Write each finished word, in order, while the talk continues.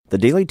The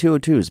Daily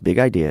 202's Big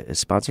Idea is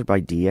sponsored by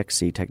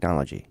DXC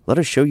Technology. Let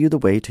us show you the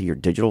way to your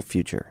digital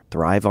future.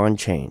 Thrive on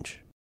change.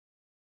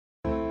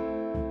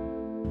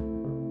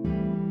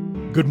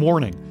 Good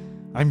morning.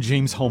 I'm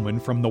James Holman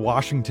from The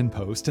Washington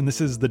Post, and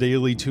this is the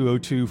Daily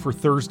 202 for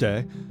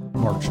Thursday,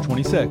 March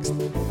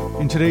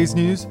 26th. In today's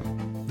news,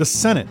 the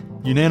Senate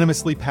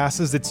unanimously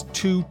passes its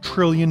 $2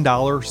 trillion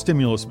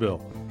stimulus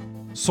bill.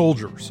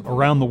 Soldiers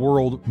around the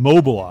world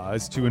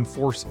mobilize to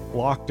enforce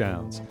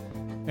lockdowns.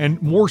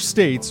 And more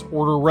states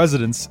order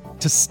residents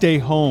to stay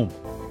home.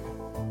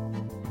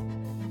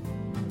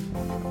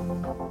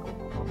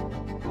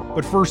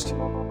 But first,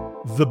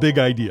 the big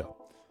idea.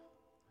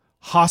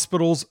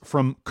 Hospitals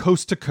from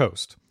coast to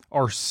coast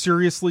are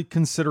seriously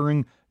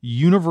considering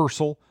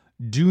universal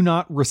do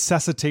not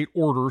resuscitate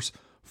orders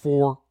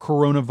for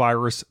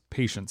coronavirus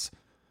patients.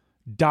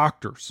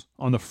 Doctors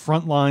on the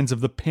front lines of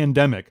the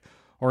pandemic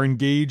are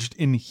engaged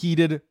in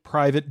heated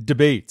private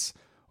debates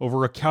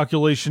over a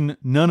calculation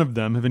none of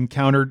them have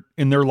encountered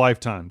in their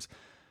lifetimes: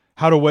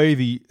 how to weigh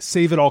the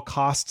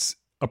save-at-all-costs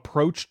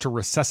approach to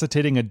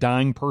resuscitating a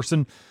dying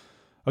person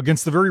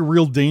against the very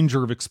real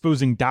danger of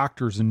exposing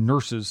doctors and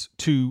nurses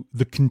to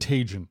the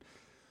contagion.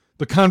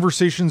 The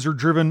conversations are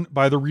driven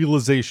by the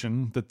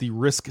realization that the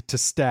risk to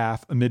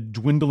staff amid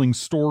dwindling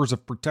stores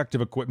of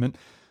protective equipment,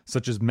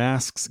 such as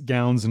masks,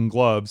 gowns, and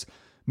gloves,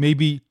 may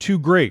be too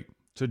great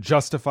to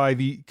justify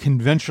the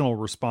conventional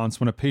response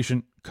when a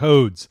patient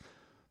codes.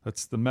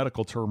 That's the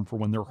medical term for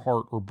when their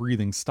heart or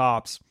breathing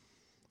stops.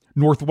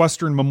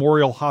 Northwestern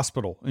Memorial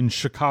Hospital in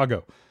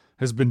Chicago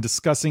has been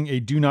discussing a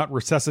do not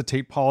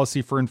resuscitate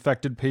policy for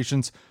infected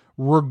patients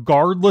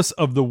regardless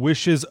of the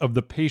wishes of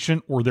the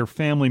patient or their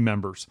family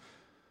members.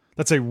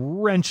 That's a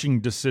wrenching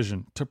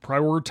decision to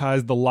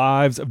prioritize the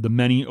lives of the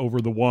many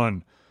over the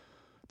one.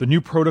 The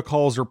new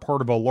protocols are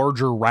part of a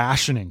larger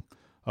rationing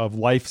of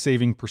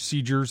life-saving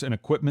procedures and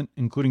equipment,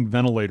 including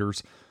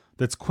ventilators,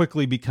 that's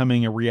quickly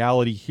becoming a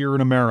reality here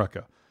in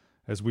America,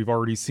 as we've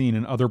already seen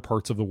in other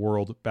parts of the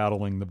world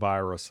battling the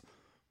virus.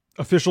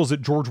 Officials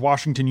at George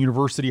Washington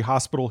University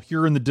Hospital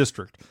here in the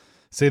district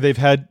say they've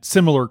had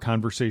similar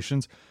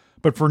conversations,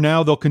 but for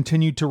now they'll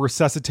continue to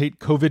resuscitate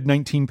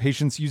COVID-19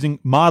 patients using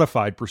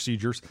modified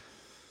procedures.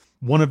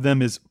 One of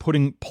them is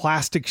putting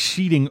plastic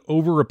sheeting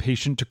over a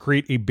patient to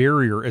create a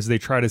barrier as they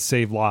try to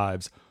save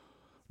lives.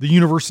 The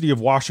University of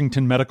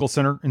Washington Medical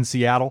Center in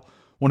Seattle,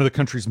 one of the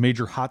country's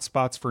major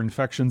hotspots for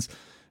infections,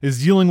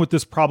 is dealing with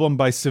this problem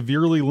by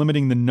severely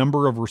limiting the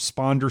number of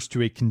responders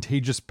to a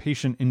contagious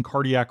patient in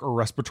cardiac or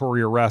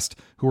respiratory arrest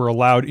who are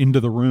allowed into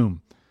the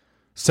room.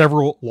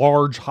 Several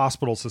large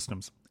hospital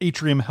systems,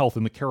 Atrium Health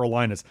in the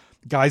Carolinas,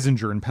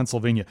 Geisinger in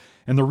Pennsylvania,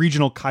 and the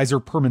regional Kaiser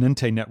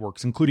Permanente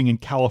networks, including in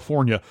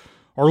California,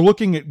 are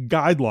looking at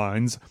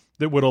guidelines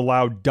that would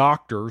allow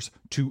doctors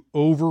to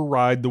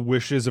override the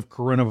wishes of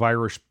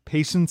coronavirus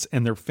patients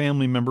and their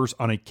family members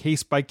on a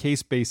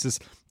case-by-case basis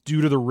due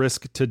to the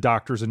risk to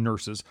doctors and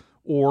nurses,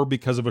 or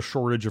because of a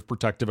shortage of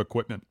protective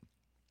equipment.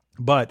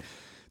 But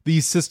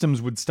these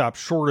systems would stop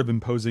short of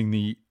imposing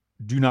the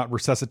do not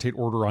resuscitate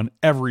order on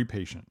every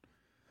patient.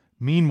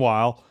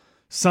 Meanwhile,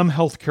 some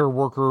healthcare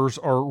workers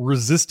are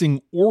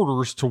resisting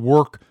orders to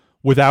work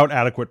without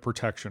adequate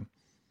protection.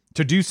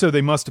 To do so,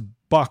 they must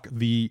buck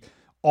the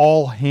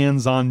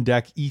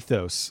all-hands-on-deck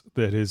ethos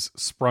that has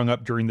sprung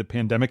up during the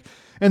pandemic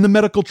and the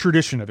medical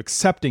tradition of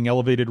accepting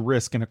elevated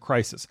risk in a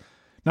crisis,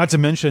 not to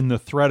mention the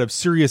threat of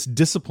serious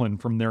discipline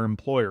from their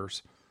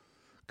employers.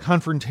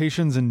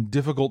 Confrontations and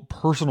difficult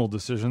personal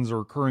decisions are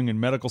occurring in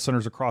medical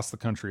centers across the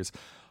country as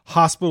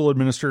hospital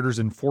administrators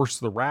enforce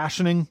the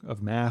rationing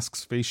of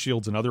masks, face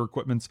shields, and other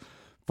equipment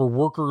for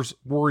workers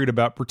worried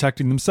about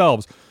protecting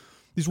themselves.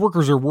 These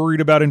workers are worried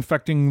about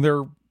infecting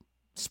their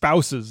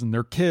spouses and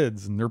their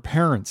kids and their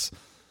parents.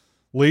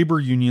 Labor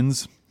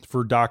unions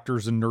for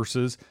doctors and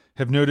nurses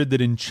have noted that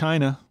in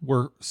China,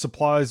 where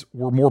supplies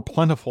were more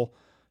plentiful,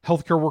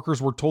 healthcare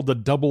workers were told to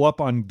double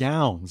up on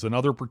gowns and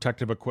other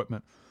protective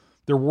equipment.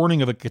 They're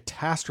warning of a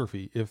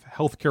catastrophe if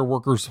healthcare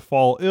workers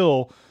fall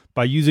ill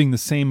by using the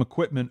same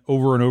equipment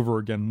over and over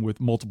again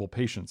with multiple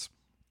patients.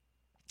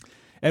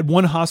 At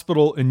one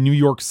hospital in New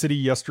York City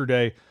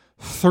yesterday,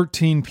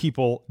 13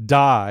 people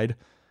died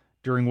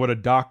during what a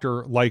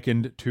doctor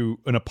likened to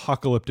an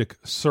apocalyptic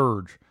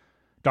surge.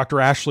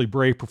 Dr. Ashley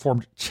Bray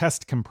performed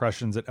chest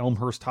compressions at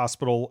Elmhurst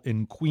Hospital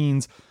in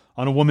Queens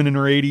on a woman in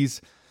her 80s,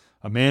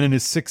 a man in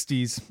his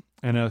 60s,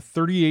 and a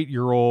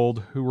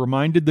 38-year-old who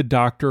reminded the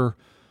doctor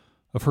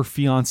of her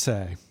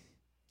fiancé.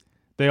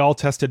 They all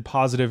tested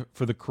positive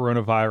for the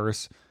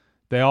coronavirus.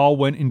 They all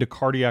went into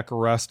cardiac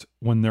arrest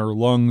when their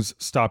lungs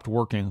stopped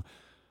working,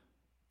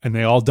 and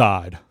they all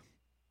died.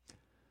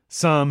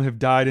 Some have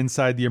died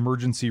inside the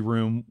emergency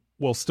room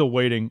while still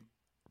waiting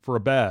for a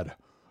bed.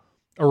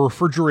 A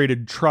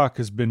refrigerated truck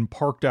has been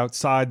parked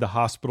outside the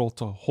hospital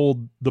to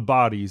hold the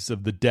bodies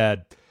of the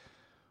dead.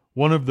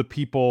 One of the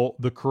people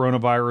the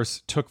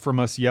coronavirus took from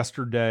us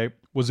yesterday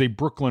was a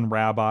Brooklyn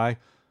rabbi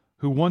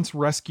who once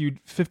rescued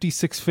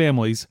 56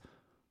 families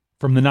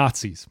from the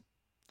Nazis.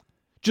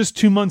 Just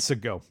 2 months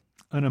ago,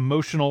 an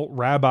emotional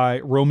Rabbi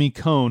Romy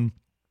Cohn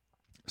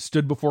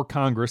stood before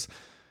Congress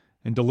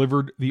and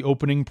delivered the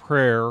opening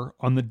prayer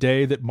on the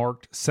day that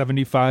marked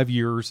 75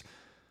 years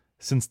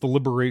since the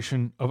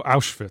liberation of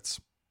Auschwitz.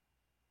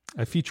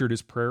 I featured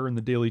his prayer in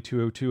the Daily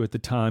 202 at the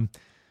time.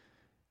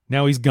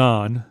 Now he's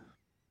gone.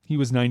 He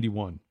was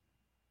 91.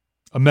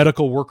 A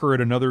medical worker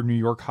at another New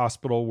York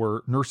hospital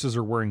where nurses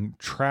are wearing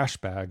trash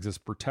bags as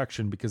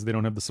protection because they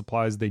don't have the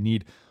supplies they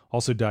need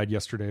also died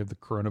yesterday of the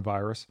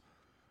coronavirus.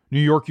 New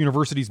York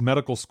University's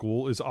medical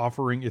school is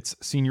offering its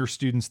senior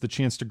students the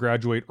chance to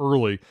graduate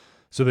early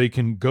so they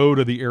can go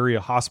to the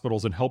area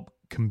hospitals and help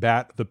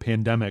combat the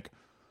pandemic.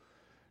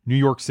 New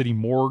York City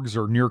morgues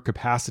are near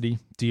capacity,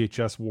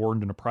 DHS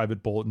warned in a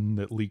private bulletin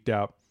that leaked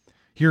out.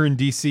 Here in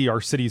D.C., our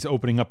city is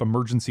opening up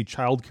emergency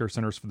child care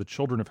centers for the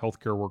children of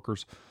healthcare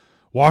workers.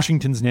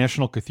 Washington's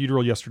National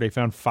Cathedral yesterday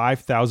found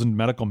 5,000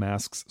 medical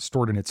masks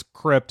stored in its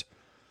crypt.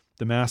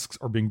 The masks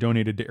are being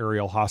donated to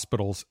area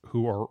hospitals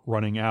who are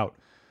running out.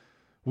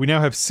 We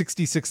now have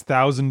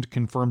 66,000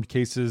 confirmed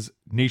cases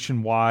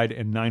nationwide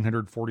and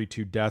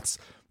 942 deaths.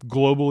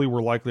 Globally,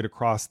 we're likely to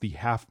cross the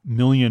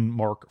 500,000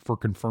 mark for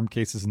confirmed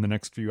cases in the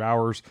next few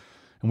hours,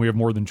 and we have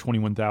more than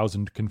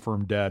 21,000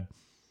 confirmed dead.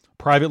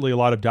 Privately, a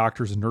lot of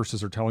doctors and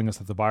nurses are telling us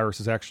that the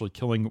virus is actually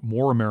killing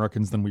more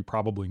Americans than we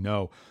probably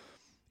know.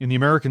 In the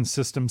American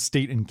system,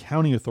 state and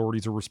county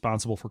authorities are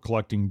responsible for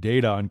collecting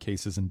data on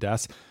cases and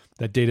deaths.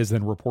 That data is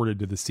then reported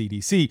to the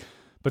CDC.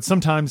 But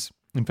sometimes,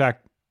 in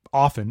fact,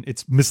 often,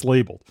 it's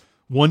mislabeled.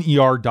 One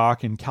ER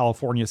doc in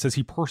California says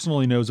he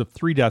personally knows of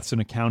 3 deaths in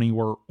a county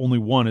where only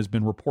 1 has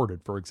been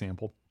reported, for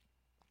example.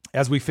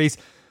 As we face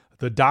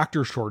the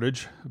doctor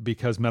shortage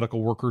because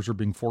medical workers are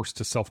being forced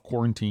to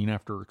self-quarantine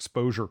after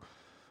exposure,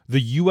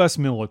 the U.S.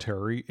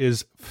 military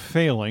is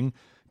failing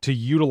to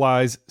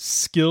utilize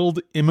skilled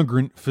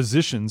immigrant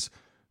physicians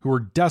who are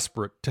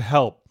desperate to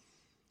help.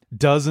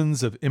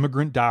 Dozens of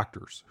immigrant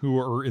doctors who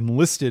are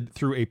enlisted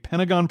through a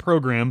Pentagon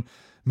program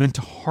meant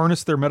to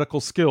harness their medical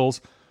skills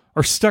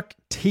are stuck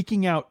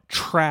taking out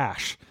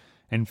trash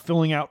and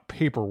filling out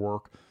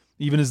paperwork,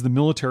 even as the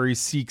military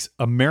seeks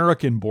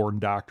American-born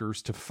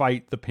doctors to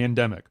fight the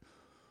pandemic.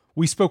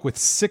 We spoke with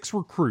 6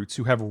 recruits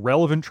who have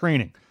relevant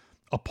training,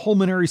 a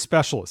pulmonary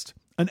specialist,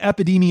 an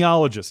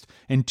epidemiologist,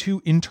 and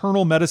 2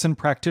 internal medicine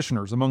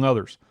practitioners, among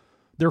others.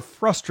 They're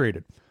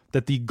frustrated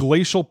that the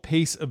glacial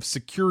pace of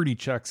security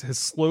checks has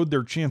slowed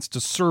their chance to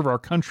serve our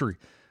country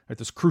at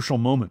this crucial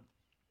moment.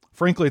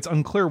 Frankly, it's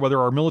unclear whether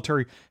our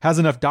military has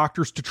enough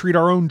doctors to treat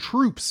our own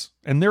troops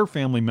and their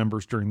family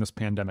members during this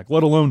pandemic,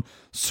 let alone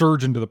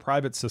surge into the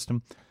private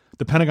system.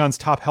 The Pentagon's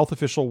top health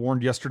official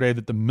warned yesterday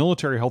that the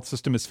military health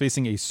system is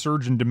facing a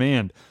surge in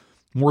demand.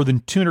 More than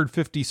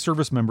 250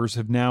 service members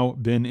have now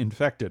been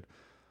infected.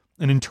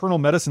 An internal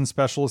medicine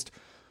specialist,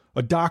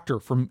 a doctor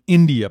from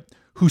India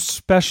who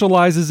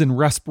specializes in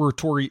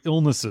respiratory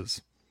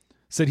illnesses,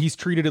 said he's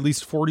treated at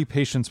least 40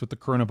 patients with the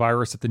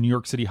coronavirus at the New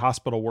York City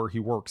hospital where he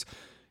works.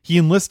 He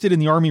enlisted in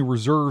the Army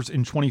Reserves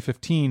in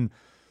 2015,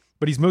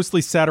 but he's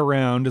mostly sat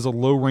around as a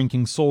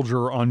low-ranking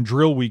soldier on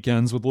drill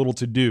weekends with little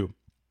to do.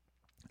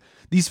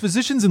 These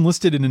physicians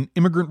enlisted in an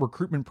immigrant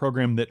recruitment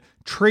program that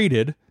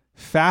traded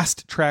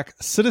fast-track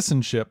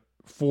citizenship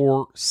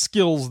for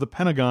skills the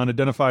Pentagon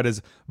identified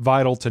as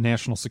vital to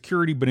national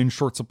security, but in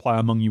short supply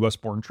among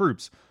U.S.-born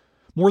troops.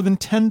 More than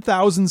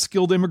 10,000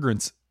 skilled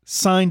immigrants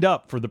signed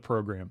up for the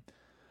program.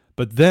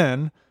 But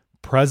then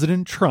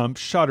President Trump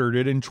shuttered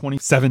it in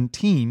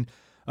 2017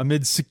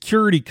 amid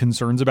security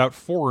concerns about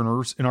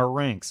foreigners in our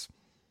ranks.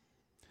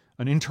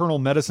 An internal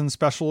medicine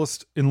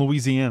specialist in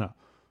Louisiana,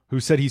 who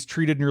said he's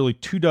treated nearly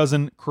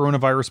 24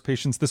 coronavirus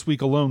patients this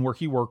week alone where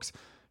he works,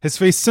 has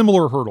faced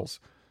similar hurdles.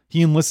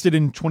 He enlisted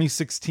in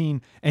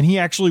 2016, and he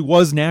actually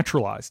was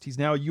naturalized. He's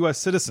now a U.S.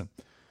 citizen.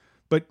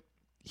 But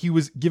he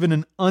was given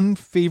an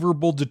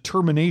unfavorable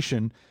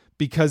determination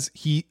because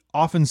he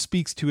often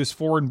speaks to his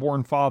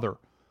foreign-born father.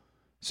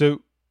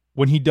 So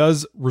when he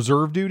does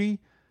reserve duty,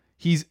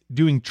 he's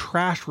doing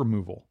trash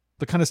removal,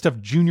 the kind of stuff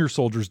junior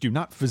soldiers do,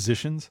 not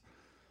physicians.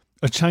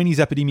 A Chinese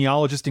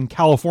epidemiologist in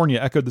California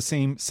echoed the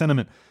same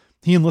sentiment.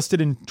 He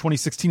enlisted in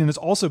 2016 and has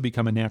also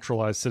become a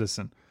naturalized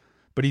citizen,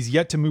 but he's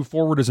yet to move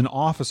forward as an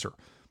officer.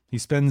 He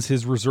spends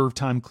his reserve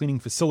time cleaning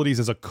facilities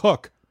as a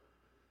cook.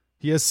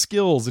 He has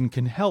skills and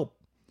can help.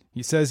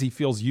 He says he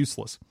feels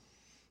useless.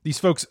 These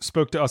folks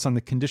spoke to us on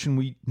the condition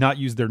we not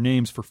use their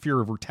names for fear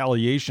of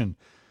retaliation.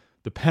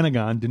 The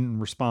Pentagon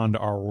didn't respond to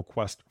our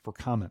request for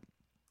comment.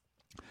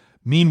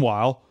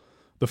 Meanwhile,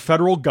 the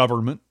federal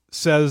government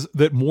says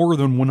that more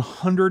than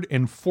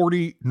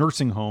 140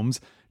 nursing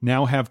homes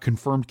now have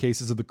confirmed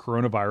cases of the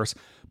coronavirus,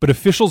 but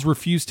officials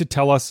refuse to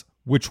tell us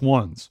which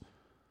ones.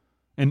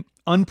 And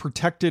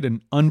unprotected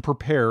and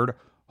unprepared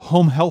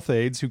home health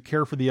aides who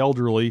care for the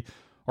elderly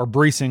are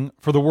bracing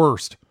for the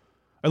worst.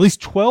 At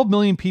least 12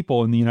 million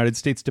people in the United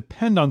States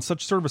depend on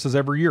such services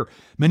every year,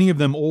 many of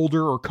them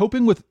older or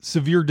coping with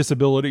severe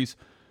disabilities.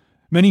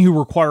 Many who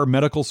require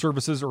medical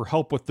services or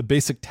help with the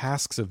basic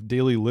tasks of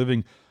daily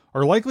living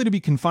are likely to be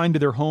confined to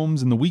their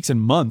homes in the weeks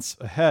and months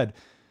ahead.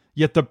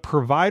 Yet the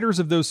providers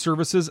of those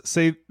services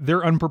say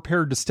they're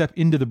unprepared to step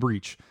into the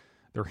breach.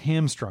 They're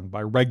hamstrung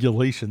by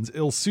regulations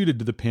ill-suited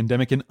to the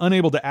pandemic and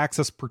unable to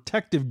access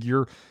protective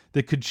gear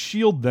that could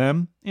shield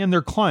them and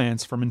their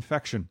clients from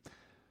infection.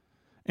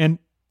 And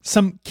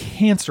some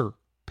cancer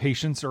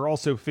patients are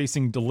also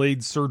facing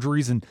delayed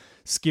surgeries and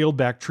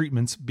scaled-back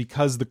treatments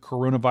because the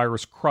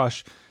coronavirus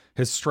crush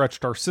has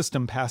stretched our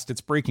system past its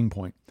breaking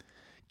point.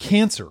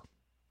 Cancer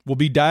will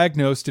be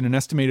diagnosed in an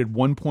estimated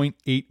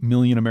 1.8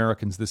 million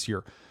Americans this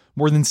year.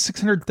 More than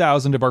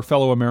 600,000 of our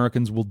fellow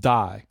Americans will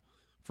die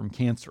from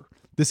cancer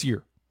this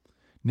year.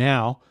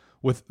 Now,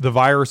 with the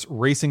virus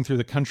racing through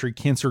the country,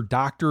 cancer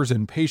doctors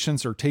and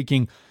patients are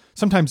taking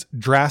sometimes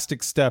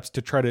drastic steps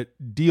to try to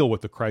deal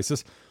with the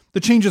crisis. The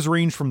changes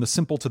range from the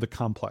simple to the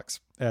complex.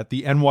 At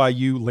the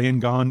NYU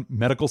Langone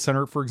Medical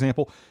Center, for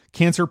example,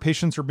 cancer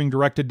patients are being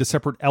directed to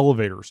separate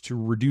elevators to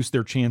reduce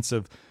their chance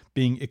of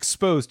being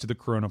exposed to the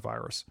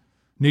coronavirus.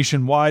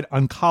 Nationwide,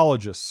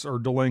 oncologists are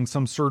delaying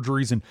some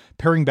surgeries and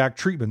paring back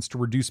treatments to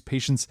reduce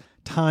patients'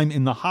 time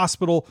in the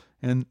hospital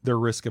and their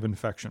risk of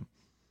infection.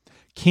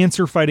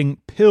 Cancer-fighting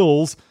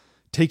pills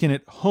taken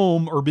at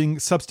home are being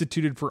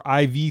substituted for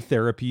IV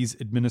therapies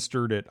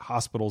administered at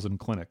hospitals and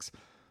clinics.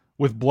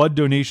 With blood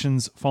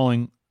donations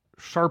falling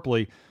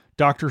sharply,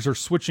 doctors are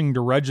switching to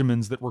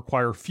regimens that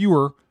require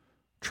fewer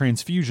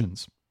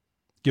transfusions.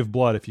 Give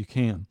blood if you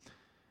can.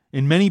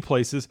 In many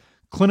places,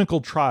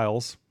 clinical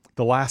trials,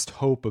 the last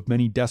hope of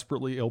many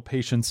desperately ill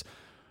patients,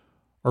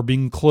 are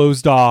being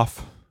closed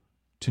off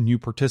to new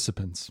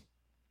participants.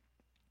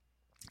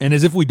 And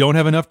as if we don't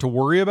have enough to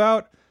worry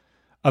about,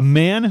 a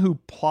man who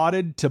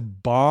plotted to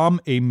bomb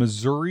a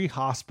Missouri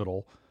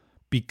hospital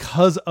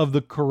because of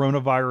the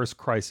coronavirus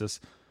crisis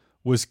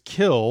was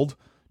killed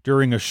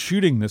during a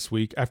shooting this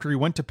week after he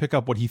went to pick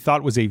up what he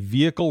thought was a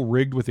vehicle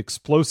rigged with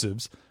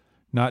explosives,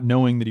 not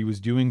knowing that he was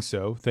doing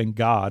so, thank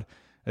God,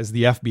 as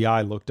the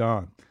FBI looked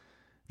on.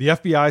 The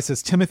FBI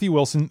says Timothy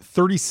Wilson,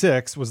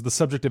 36, was the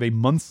subject of a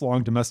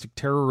month-long domestic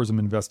terrorism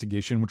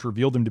investigation, which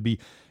revealed him to be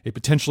a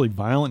potentially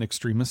violent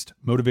extremist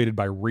motivated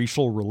by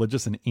racial,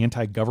 religious, and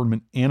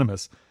anti-government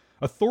animus.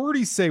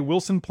 Authorities say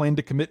Wilson planned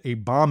to commit a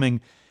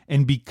bombing,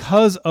 and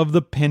because of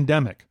the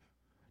pandemic,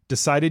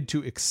 decided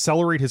to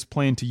accelerate his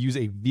plan to use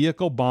a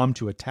vehicle bomb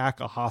to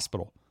attack a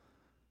hospital.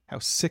 How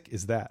sick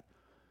is that?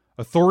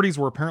 Authorities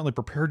were apparently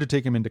prepared to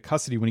take him into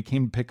custody when he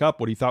came to pick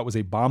up what he thought was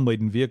a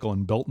bomb-laden vehicle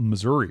in Belton,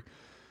 Missouri.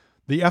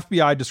 The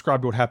FBI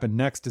described what happened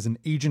next as an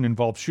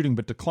agent-involved shooting,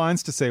 but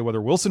declines to say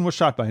whether Wilson was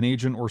shot by an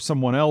agent or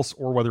someone else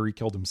or whether he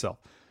killed himself.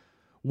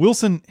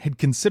 Wilson had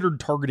considered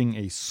targeting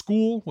a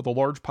school with a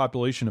large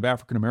population of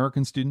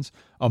African-American students,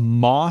 a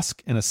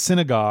mosque, and a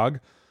synagogue,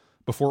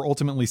 before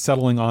ultimately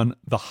settling on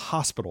the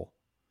hospital.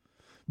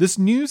 This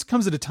news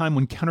comes at a time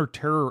when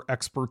counterterror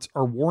experts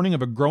are warning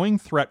of a growing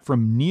threat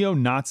from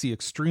neo-Nazi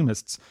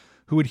extremists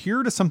who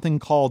adhere to something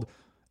called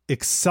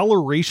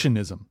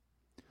accelerationism.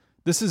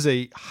 This is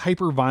a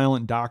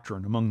hyper-violent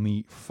doctrine among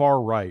the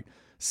far right,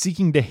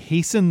 seeking to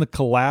hasten the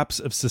collapse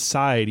of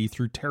society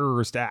through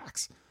terrorist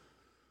acts.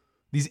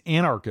 These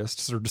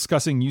anarchists are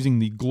discussing using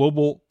the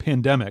global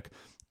pandemic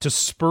to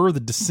spur the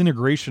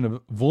disintegration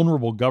of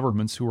vulnerable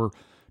governments who are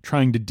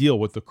trying to deal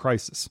with the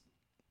crisis.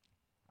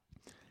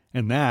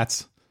 And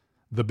that's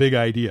the big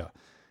idea.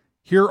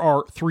 Here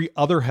are 3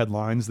 other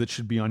headlines that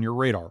should be on your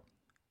radar.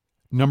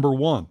 Number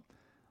 1,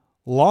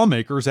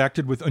 lawmakers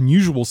acted with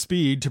unusual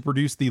speed to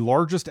produce the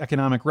largest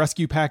economic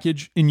rescue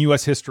package in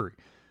U.S. history.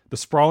 The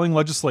sprawling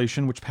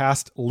legislation, which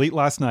passed late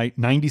last night,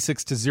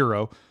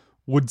 96-0,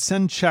 would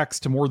send checks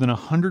to more than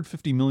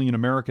 150 million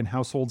American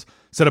households,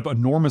 set up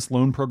enormous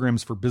loan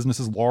programs for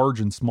businesses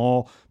large and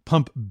small,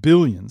 pump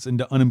billions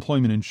into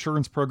unemployment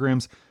insurance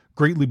programs,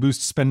 greatly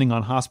boost spending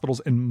on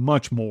hospitals, and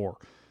much more.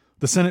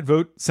 The Senate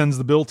vote sends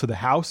the bill to the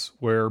House,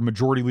 where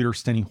Majority Leader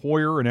Steny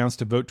Hoyer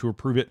announced a vote to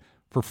approve it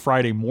for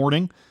Friday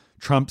morning.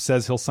 Trump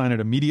says he'll sign it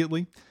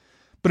immediately.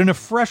 But in a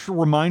fresh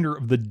reminder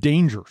of the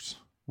dangers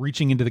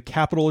reaching into the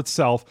Capitol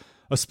itself,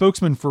 a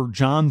spokesman for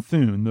John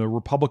Thune, the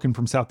Republican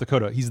from South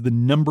Dakota, he's the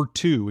number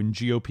 2 in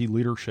GOP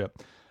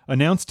leadership,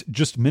 announced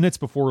just minutes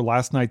before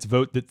last night's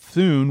vote that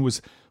Thune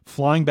was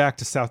flying back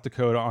to South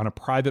Dakota on a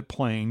private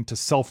plane to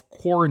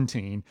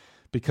self-quarantine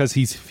because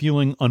he's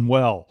feeling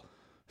unwell.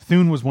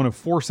 Thune was one of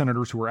 4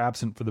 senators who were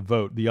absent for the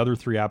vote. The other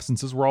 3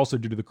 absences were also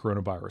due to the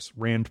coronavirus.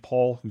 Rand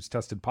Paul, who's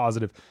tested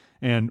positive,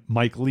 and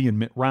Mike Lee and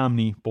Mitt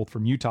Romney, both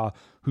from Utah,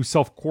 who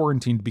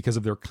self-quarantined because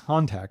of their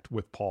contact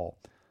with Paul.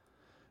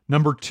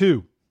 Number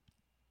 2,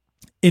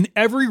 in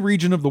every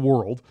region of the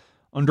world,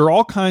 under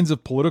all kinds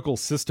of political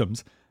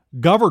systems,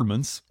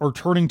 governments are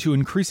turning to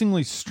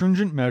increasingly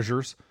stringent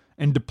measures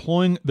and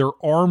deploying their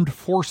armed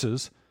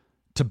forces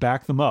to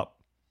back them up.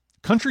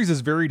 Countries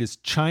as varied as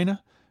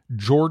China,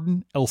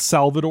 Jordan, El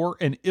Salvador,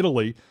 and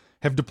Italy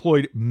have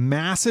deployed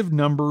massive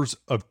numbers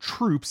of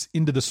troops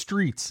into the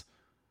streets.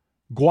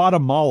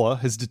 Guatemala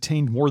has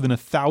detained more than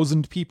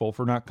 1,000 people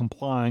for not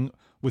complying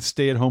with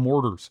stay-at-home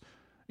orders.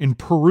 In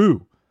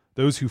Peru,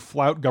 those who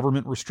flout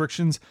government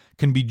restrictions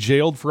can be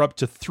jailed for up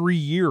to 3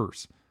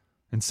 years.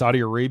 In Saudi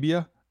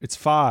Arabia, it's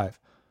 5.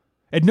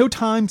 At no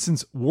time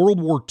since World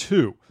War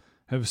II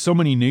have so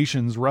many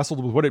nations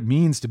wrestled with what it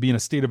means to be in a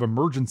state of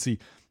emergency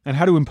and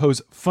how to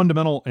impose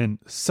fundamental and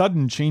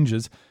sudden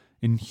changes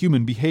in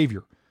human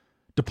behavior.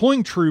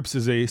 Deploying troops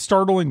is a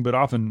startling but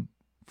often,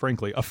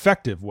 frankly,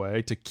 effective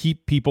way to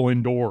keep people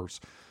indoors.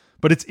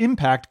 But its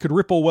impact could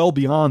ripple well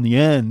beyond the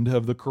end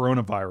of the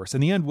coronavirus,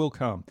 and the end will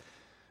come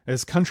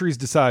as countries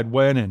decide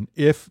when and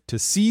if to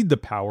cede the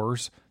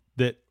powers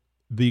that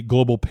the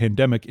global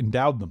pandemic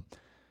endowed them.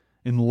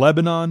 In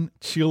Lebanon,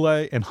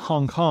 Chile, and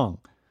Hong Kong,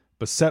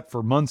 beset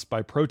for months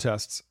by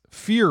protests,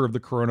 fear of the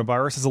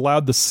coronavirus has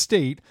allowed the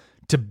state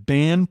to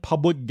ban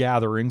public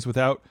gatherings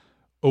without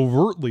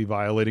overtly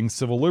violating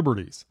civil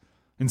liberties.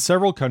 In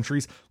several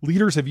countries,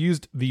 leaders have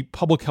used the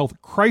public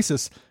health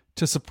crisis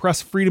to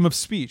suppress freedom of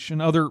speech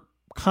and other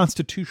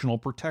constitutional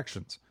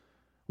protections.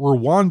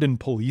 Rwandan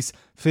police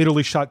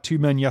fatally shot 2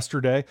 men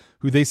yesterday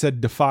who they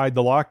said defied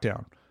the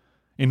lockdown.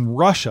 In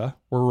Russia,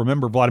 where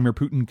remember Vladimir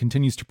Putin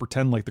continues to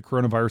pretend like the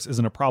coronavirus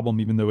isn't a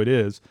problem even though it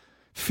is,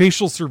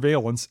 facial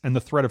surveillance and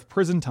the threat of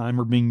prison time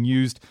are being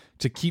used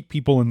to keep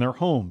people in their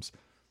homes.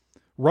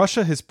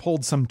 Russia has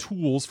pulled some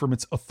tools from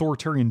its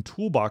authoritarian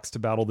toolbox to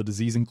battle the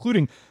disease,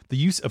 including the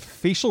use of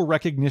facial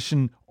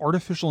recognition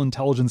artificial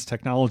intelligence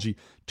technology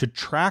to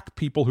track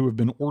people who have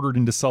been ordered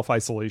into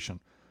self-isolation.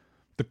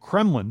 The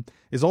Kremlin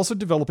is also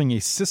developing a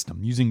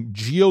system using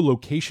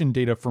geolocation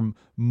data from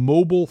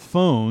mobile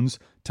phones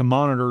to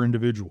monitor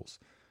individuals.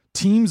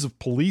 Teams of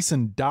police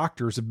and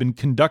doctors have been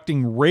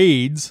conducting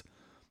raids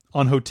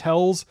on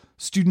hotels,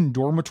 student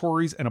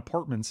dormitories, and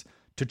apartments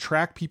to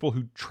track people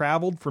who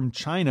traveled from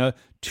China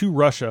to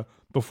Russia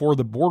before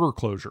the border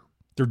closure.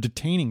 They're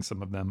detaining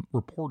some of them,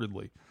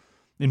 reportedly.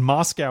 In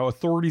Moscow,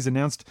 authorities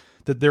announced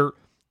that they're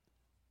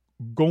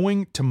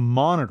going to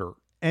monitor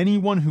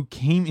anyone who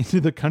came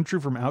into the country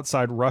from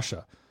outside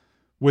Russia,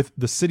 with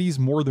the city's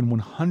more than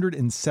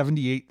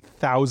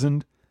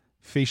 178,000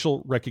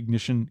 facial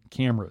recognition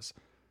cameras.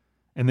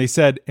 And they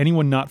said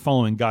anyone not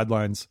following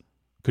guidelines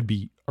could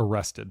be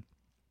arrested.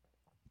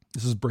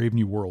 This is Brave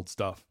New World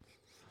stuff.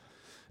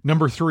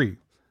 Number 3,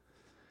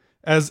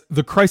 as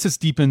the crisis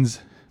deepens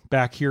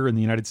back here in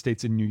the United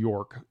States in New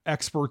York,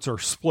 experts are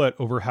split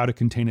over how to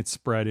contain its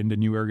spread into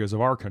new areas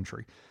of our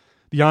country.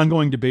 The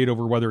ongoing debate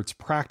over whether it's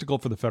practical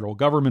for the federal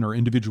government or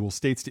individual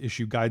states to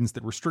issue guidance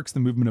that restricts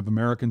the movement of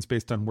Americans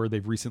based on where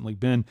they've recently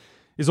been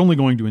is only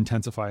going to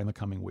intensify in the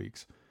coming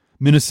weeks.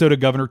 Minnesota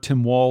Governor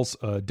Tim Walz,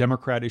 a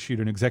Democrat, issued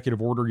an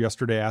executive order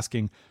yesterday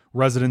asking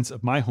residents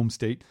of my home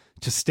state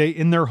to stay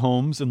in their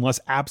homes unless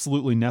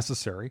absolutely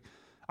necessary.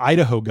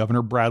 Idaho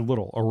Governor Brad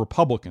Little, a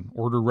Republican,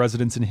 ordered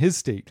residents in his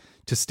state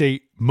to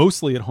stay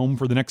mostly at home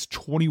for the next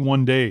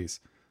 21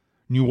 days.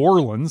 New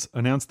Orleans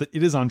announced that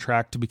it is on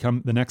track to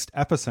become the next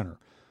epicenter.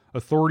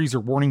 Authorities are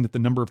warning that the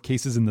number of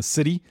cases in the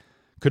city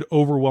could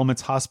overwhelm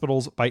its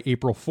hospitals by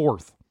April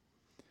 4th.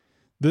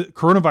 The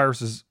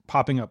coronavirus is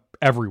popping up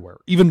everywhere.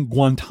 Even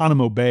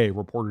Guantanamo Bay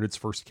reported its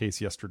first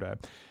case yesterday.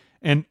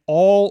 And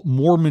all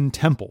Mormon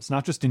temples,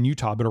 not just in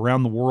Utah, but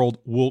around the world,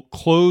 will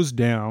close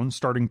down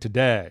starting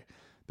today,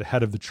 the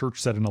head of the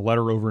church said in a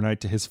letter overnight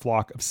to his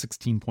flock of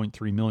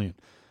 16.3 million.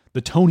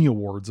 The Tony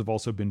Awards have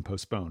also been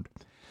postponed.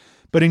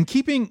 But in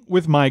keeping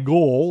with my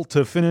goal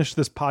to finish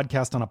this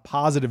podcast on a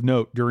positive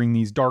note during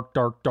these dark,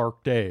 dark,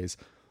 dark days,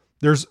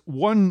 there's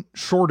one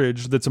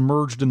shortage that's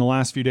emerged in the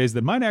last few days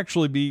that might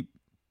actually be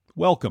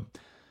welcome.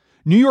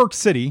 New York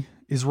City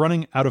is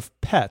running out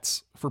of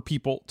pets for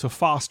people to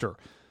foster.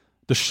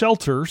 The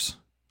shelters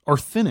are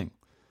thinning.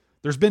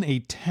 There's been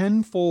a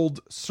 10-fold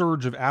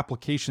surge of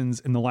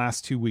applications in the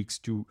last 2 weeks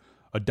to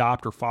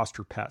adopt or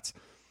foster pets.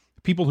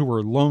 People who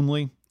are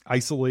lonely,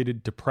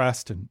 isolated,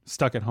 depressed, and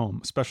stuck at home,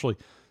 especially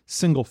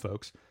single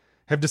folks,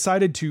 have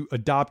decided to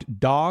adopt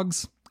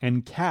dogs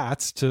and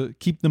cats to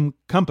keep them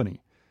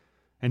company.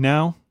 And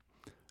now,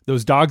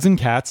 those dogs and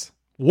cats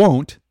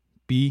won't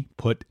be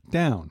put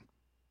down.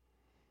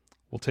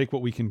 We'll take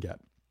what we can get.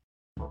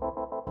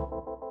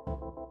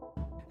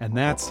 And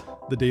that's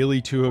the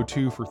Daily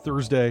 202 for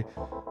Thursday,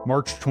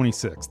 March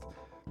 26th.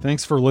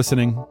 Thanks for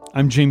listening.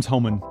 I'm James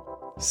Hohmann.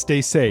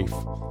 Stay safe.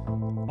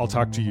 I'll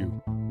talk to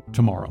you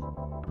tomorrow.